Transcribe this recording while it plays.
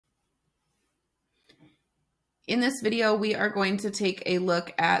In this video, we are going to take a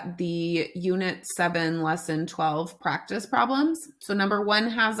look at the Unit 7, Lesson 12 practice problems. So number 1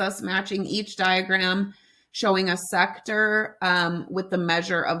 has us matching each diagram, showing a sector with the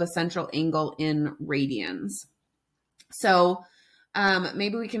measure of a central angle in radians. So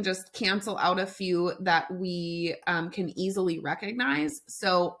maybe we can just cancel out a few that we can easily recognize.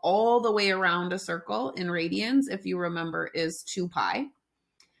 So all the way around a circle in radians, if you remember, is 2 pi.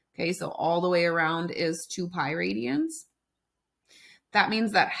 Okay, so all the way around is 2 pi radians. That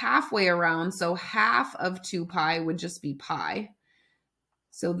means that halfway around, so half of 2 pi would just be pi.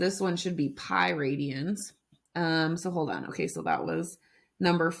 So this one should be pi radians. So hold on. Okay, so that was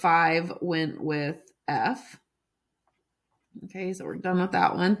number 5 went with F. Okay, so we're done with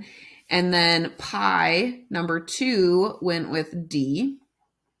that one. And then pi, number 2, went with D.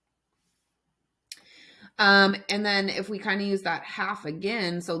 And then if we kind of use that half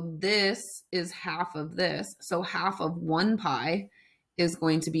again, so this is half of this. So half of 1 pi is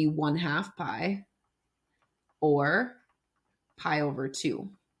going to be 1/2 pi, or pi over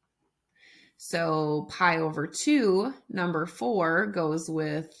 2. So pi over 2, number 4, goes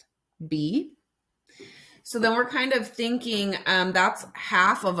with B. So then we're kind of thinking that's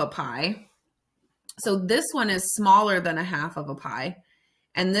half of a pi. So this one is smaller than a half of a pi.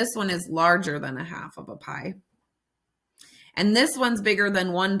 And this one is larger than a half of a pi. And this one's bigger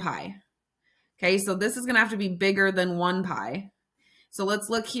than 1 pi. Okay, so this is going to have to be bigger than 1 pi. So let's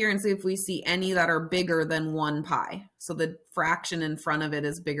look here and see if we see any that are bigger than 1 pi. So the fraction in front of it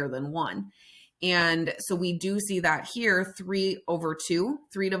is bigger than 1. And so we do see that here, 3 over 2.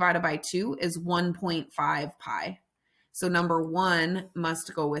 3 divided by 2 is 1.5 pi. So number 1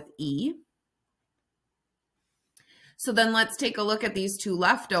 must go with E. So then let's take a look at these two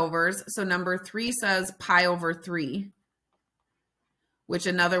leftovers. So number 3 says pi over 3, which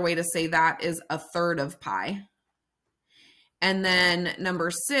another way to say that is 1/3 of pi. And then number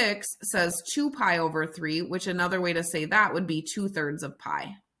 6 says 2 pi over 3, which another way to say that would be 2/3 of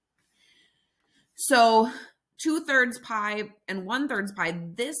pi. So 2/3 pi and 1/3 pi,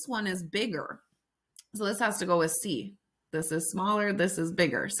 this one is bigger. So this has to go with C. This is smaller, this is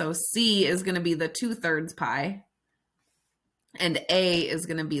bigger. So C is going to be the 2/3 pi. And A is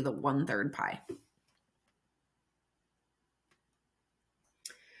going to be the 1/3 pi.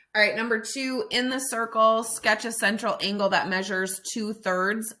 All right, number 2, in the circle, sketch a central angle that measures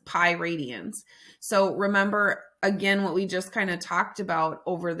 2/3 pi radians. So remember, again, what we just kind of talked about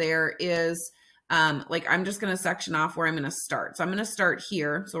over there is, like, I'm just going to section off where I'm going to start. So I'm going to start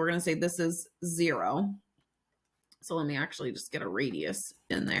here. So we're going to say this is 0. So let me actually just get a radius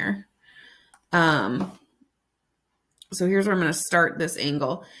in there. So here's where I'm going to start this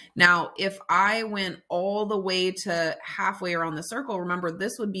angle. Now, if I went all the way to halfway around the circle, remember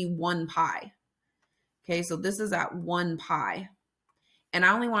this would be 1 pi. Okay, so this is at 1 pi. And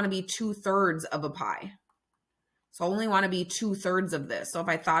I only want to be 2/3 of a pi. So I only want to be 2/3 of this. So if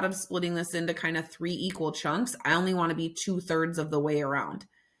I thought of splitting this into kind of 3 equal chunks, I only want to be 2/3 of the way around.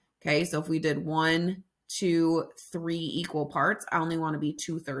 Okay, so if we did 1, 2, 3 equal parts, I only want to be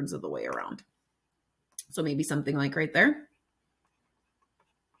 2/3 of the way around. So maybe something like right there.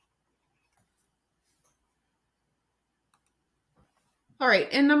 All right,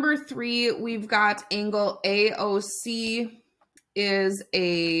 in number 3, we've got angle AOC is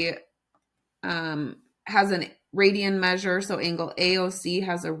has a radian measure. So angle AOC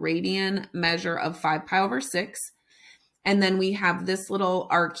has a radian measure of 5 pi over 6. And then we have this little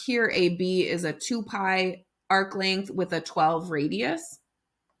arc here. AB is a 2 pi arc length with a 12 radius.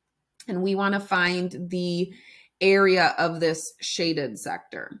 And we want to find the area of this shaded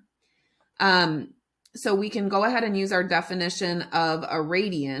sector. So we can go ahead and use our definition of a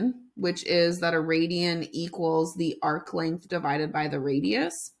radian, which is that a radian equals the arc length divided by the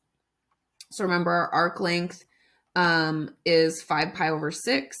radius. So remember, our arc length is 5 pi over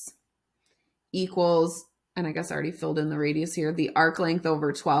 6 equals, and I guess I already filled in the radius here, the arc length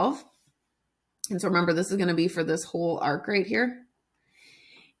over 12. And so remember, this is going to be for this whole arc right here.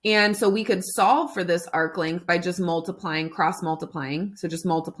 And so we could solve for this arc length by just multiplying, cross multiplying. So just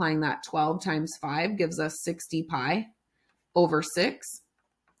multiplying that 12 times 5 gives us 60 pi over 6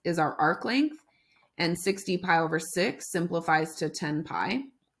 is our arc length. And 60 pi over 6 simplifies to 10 pi.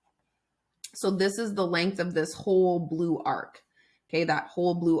 So this is the length of this whole blue arc. Okay, that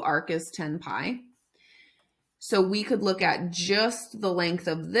whole blue arc is 10 pi. So we could look at just the length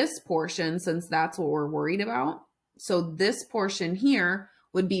of this portion, since that's what we're worried about. So this portion here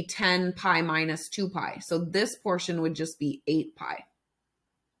would be 10 pi minus 2 pi. So this portion would just be 8 pi.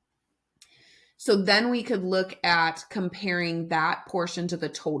 So then we could look at comparing that portion to the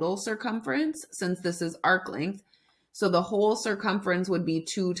total circumference, since this is arc length. So the whole circumference would be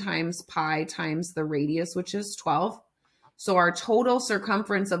 2 times pi times the radius, which is 12. So our total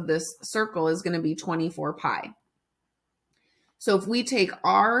circumference of this circle is going to be 24 pi. So if we take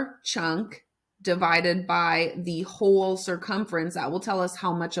our chunk divided by the whole circumference, that will tell us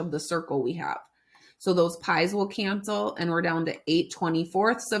how much of the circle we have. So those pi's will cancel, and we're down to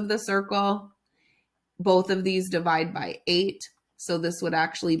 8/24 of the circle. Both of these divide by 8. So this would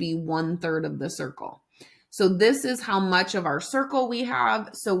actually be 1/3 of the circle. So this is how much of our circle we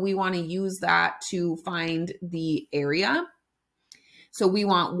have. So we want to use that to find the area. So we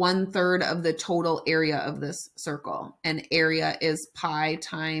want 1/3 of the total area of this circle. And area is pi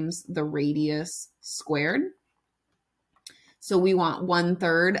times the radius squared. So we want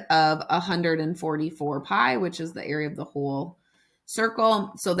 1/3 of 144 pi, which is the area of the whole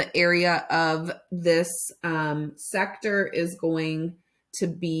circle. So the area of this sector is going to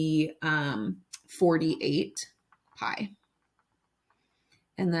be 48 pi.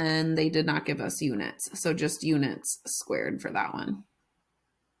 And then they did not give us units. So just units squared for that one.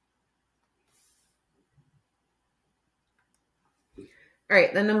 All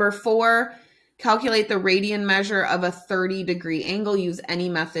right, then number 4, calculate the radian measure of a 30-degree angle. Use any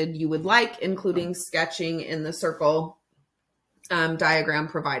method you would like, including sketching in the circle diagram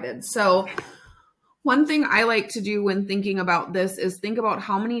provided. So one thing I like to do when thinking about this is think about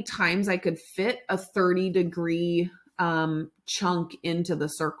how many times I could fit a 30-degree chunk into the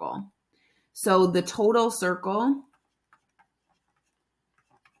circle. So the total circle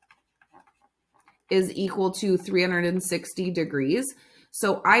is equal to 360 degrees.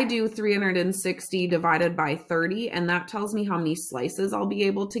 So I do 360 divided by 30, and that tells me how many slices I'll be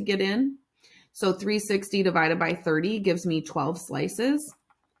able to get in. So 360 divided by 30 gives me 12 slices.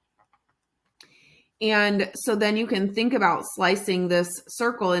 And so then you can think about slicing this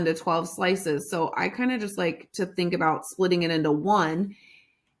circle into 12 slices. So I kind of just like to think about splitting it into 1.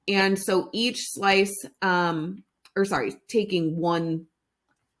 And so each slice, taking one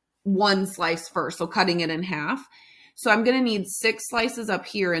slice first, so cutting it in half. So I'm going to need 6 slices up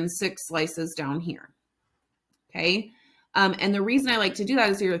here and 6 slices down here. Okay. And the reason I like to do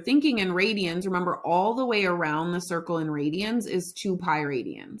that is you're thinking in radians. Remember, all the way around the circle in radians is 2 pi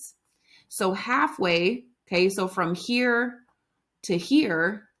radians. So halfway, okay, so from here to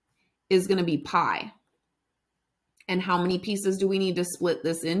here is going to be pi. And how many pieces do we need to split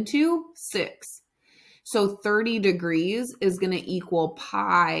this into? 6. So 30 degrees is going to equal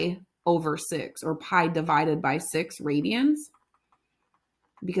pi over 6, or pi divided by 6 radians,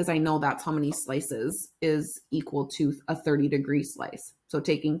 because I know that's how many slices is equal to a 30-degree slice. So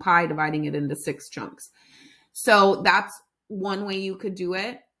taking pi, dividing it into 6 chunks. So that's one way you could do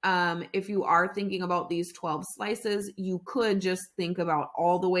it. If you are thinking about these 12 slices, you could just think about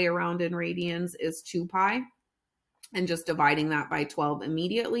all the way around in radians is 2 pi and just dividing that by 12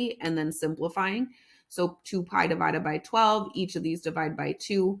 immediately and then simplifying. So 2 pi divided by 12, each of these divide by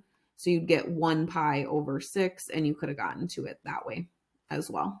 2. So you'd get 1 pi over 6, and you could have gotten to it that way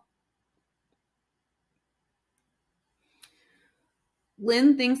as well.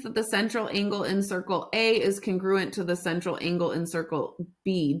 Lynn thinks that the central angle in circle A is congruent to the central angle in circle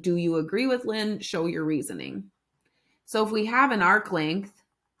B. Do you agree with Lynn? Show your reasoning. So if we have an arc length,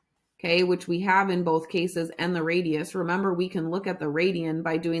 okay, which we have in both cases, and the radius, remember we can look at the radian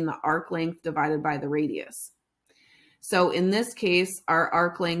by doing the arc length divided by the radius. So in this case, our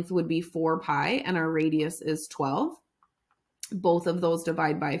arc length would be 4 pi and our radius is 12. Both of those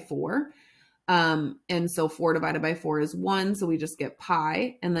divide by 4. And so 4 divided by 4 is 1. So we just get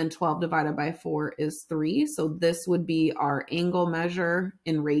pi. And then 12 divided by 4 is 3. So this would be our angle measure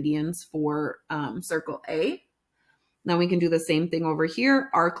in radians for circle A. Now we can do the same thing over here.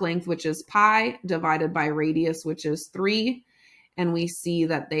 Arc length, which is pi, divided by radius, which is 3. And we see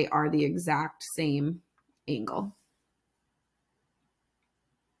that they are the exact same angle.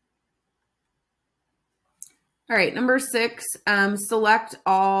 All right, number 6, select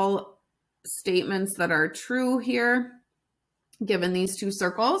all statements that are true here, given these 2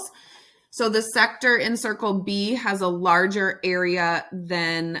 circles. So the sector in circle B has a larger area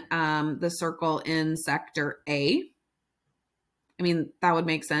than the circle in sector A. I mean, that would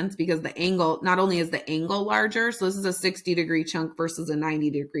make sense because the angle, not only is the angle larger, so this is a 60-degree chunk versus a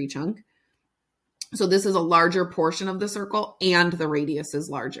 90-degree chunk. So this is a larger portion of the circle and the radius is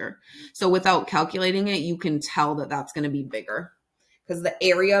larger. So without calculating it, you can tell that that's going to be bigger because the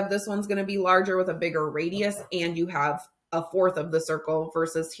area of this one's going to be larger with a bigger radius, and you have 1/4 of the circle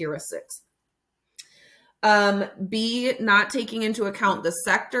versus here 1/6. B, not taking into account the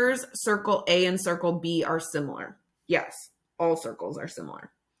sectors, circle A and circle B are similar. Yes, all circles are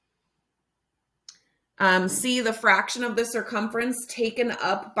similar. C, the fraction of the circumference taken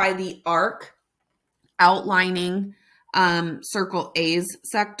up by the arc outlining circle A's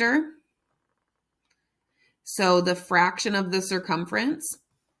sector. So the fraction of the circumference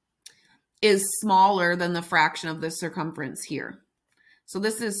is smaller than the fraction of the circumference here. So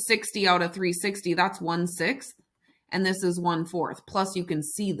this is 60 out of 360, that's 1/6, and this is 1/4. Plus you can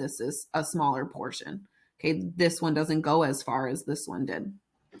see this is a smaller portion. Okay, this one doesn't go as far as this one did.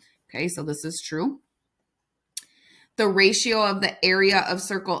 Okay, so this is true. The ratio of the area of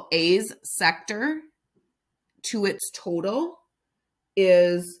circle A's sector to its total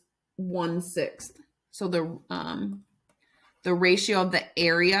is 1/6. So the ratio of the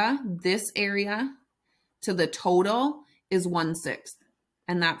area, this area, to the total is 1/6.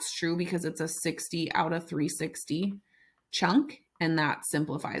 And that's true because it's a 60 out of 360 chunk, and that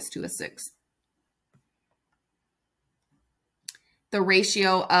simplifies to a 6. The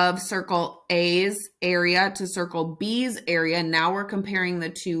ratio of circle A's area to circle B's area, now we're comparing the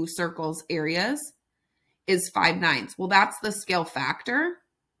two circles' areas, is 5/9. Well, that's the scale factor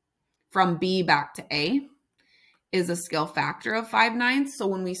from B back to A, is a scale factor of 5/9. So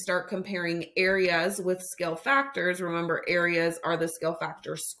when we start comparing areas with scale factors, remember areas are the scale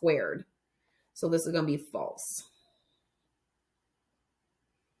factor squared. So this is going to be false.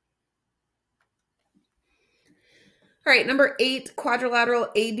 All right, number 8, quadrilateral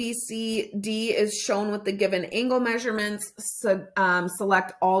ABCD is shown with the given angle measurements. So,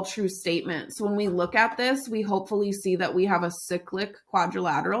 select all true statements. When we look at this, we hopefully see that we have a cyclic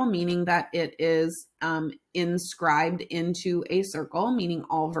quadrilateral, meaning that it is inscribed into a circle, meaning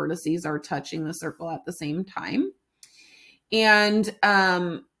all vertices are touching the circle at the same time. And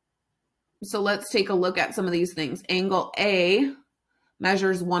so let's take a look at some of these things. Angle A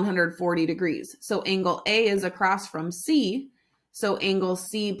measures 140 degrees. So angle A is across from C. So angle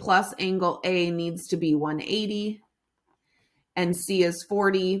C plus angle A needs to be 180. And C is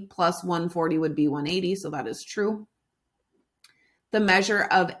 40 plus 140 would be 180. So that is true. The measure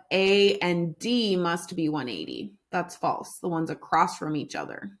of A and D must be 180. That's false. The ones across from each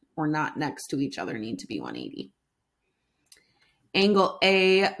other or not next to each other need to be 180. Angle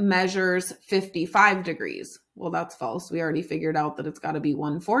A measures 55 degrees. Well, that's false. We already figured out that it's got to be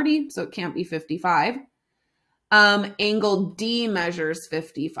 140, so it can't be 55. Angle D measures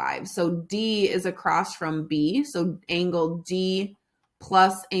 55. So D is across from B. So angle D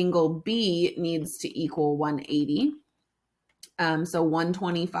plus angle B needs to equal 180. So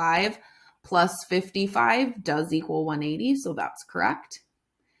 125 plus 55 does equal 180, so that's correct.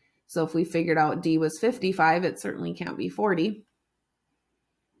 So if we figured out D was 55, it certainly can't be 40.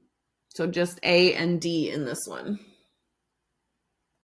 So just A and D in this one.